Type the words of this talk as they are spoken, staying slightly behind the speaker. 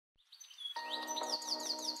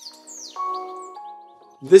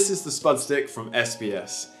This is the Spud stick from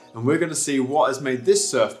SBS, and we're going to see what has made this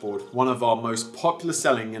surfboard one of our most popular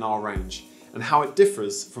selling in our range, and how it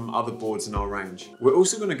differs from other boards in our range. We're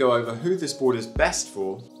also going to go over who this board is best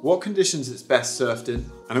for, what conditions it's best surfed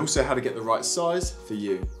in, and also how to get the right size for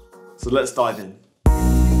you. So let's dive in.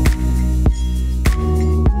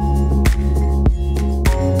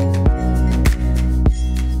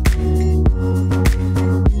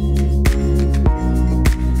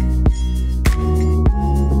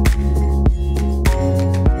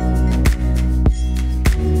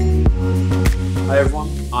 Hey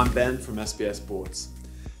everyone, I'm Ben from SBS Boards.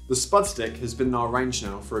 The Spud stick has been in our range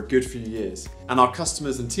now for a good few years, and our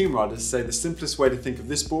customers and team riders say the simplest way to think of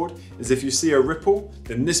this board is if you see a ripple,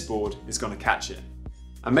 then this board is going to catch it.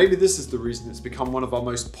 And maybe this is the reason it's become one of our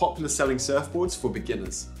most popular selling surfboards for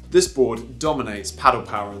beginners. This board dominates paddle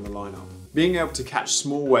power in the lineup. Being able to catch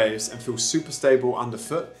small waves and feel super stable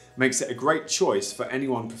underfoot makes it a great choice for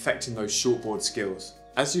anyone perfecting those shortboard skills.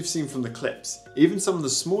 As you've seen from the clips, even some of the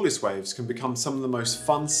smallest waves can become some of the most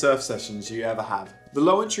fun surf sessions you ever have. The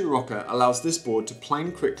low entry rocker allows this board to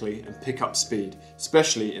plane quickly and pick up speed,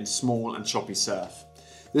 especially in small and choppy surf.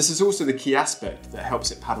 This is also the key aspect that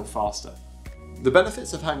helps it paddle faster. The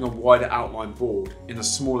benefits of having a wider outline board in a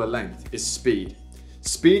smaller length is speed.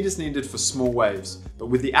 Speed is needed for small waves, but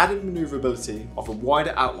with the added maneuverability of a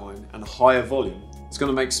wider outline and a higher volume, it's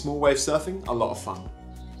going to make small wave surfing a lot of fun.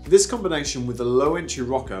 This combination with a low entry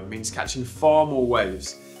rocker means catching far more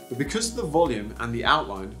waves, but because of the volume and the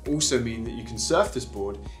outline also mean that you can surf this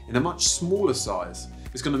board in a much smaller size.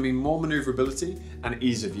 It's going to mean more maneuverability and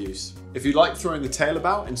ease of use. If you like throwing the tail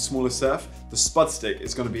about in smaller surf, the Spud stick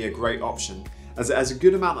is going to be a great option, as it has a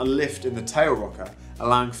good amount of lift in the tail rocker,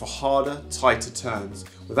 allowing for harder, tighter turns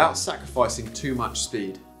without sacrificing too much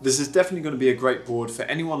speed. This is definitely going to be a great board for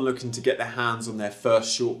anyone looking to get their hands on their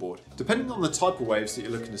first shortboard. Depending on the type of waves that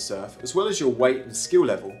you're looking to surf, as well as your weight and skill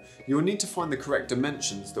level, you will need to find the correct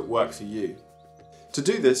dimensions that work for you. To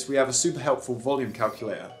do this, we have a super helpful volume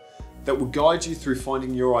calculator that will guide you through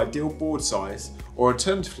finding your ideal board size, or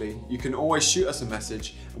alternatively, you can always shoot us a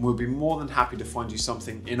message and we'll be more than happy to find you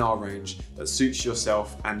something in our range that suits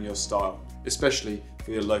yourself and your style, especially for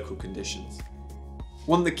your local conditions.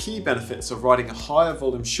 One of the key benefits of riding a higher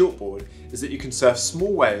volume shortboard is that you can surf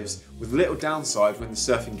small waves with little downside when the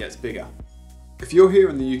surfing gets bigger. If you're here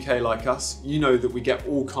in the UK like us, you know that we get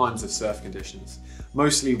all kinds of surf conditions,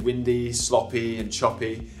 mostly windy, sloppy and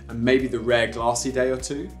choppy, and maybe the rare glassy day or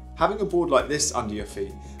two. Having a board like this under your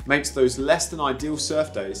feet makes those less than ideal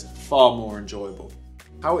surf days far more enjoyable.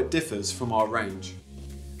 How it differs from our range.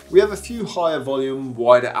 We have a few higher volume,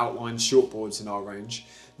 wider outline shortboards in our range.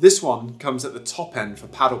 This one comes at the top end for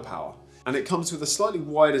paddle power, and it comes with a slightly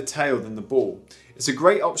wider tail than the ball. It's a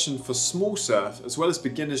great option for small surf as well as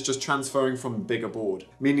beginners just transferring from a bigger board,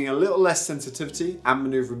 meaning a little less sensitivity and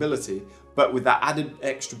maneuverability, but with that added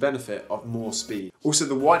extra benefit of more speed. Also,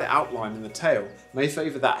 the wider outline in the tail may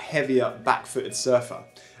favour that heavier back-footed surfer,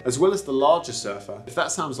 as well as the larger surfer. If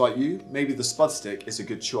that sounds like you, maybe the Spud stick is a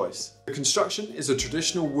good choice. The construction is a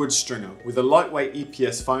traditional wood stringer with a lightweight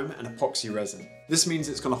EPS foam and epoxy resin. This means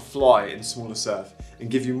it's going to fly in smaller surf and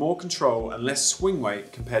give you more control and less swing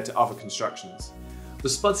weight compared to other constructions. The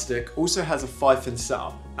Spud stick also has a 5-fin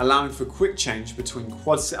setup, allowing for quick change between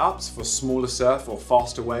quad setups for smaller surf or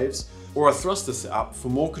faster waves, or a thruster setup for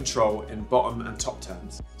more control in bottom and top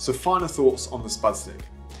turns. So final thoughts on the Spud stick.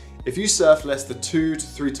 If you surf less than 2 to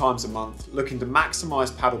 3 times a month, looking to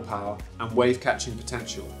maximise paddle power and wave catching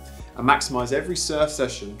potential, and maximise every surf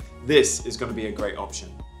session, this is going to be a great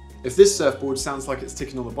option. If this surfboard sounds like it's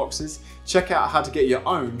ticking all the boxes, check out how to get your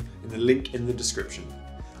own in the link in the description.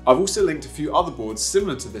 I've also linked a few other boards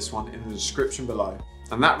similar to this one in the description below,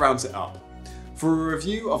 and that rounds it up. For a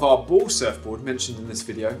review of our ball surfboard mentioned in this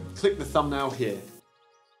video, click the thumbnail here.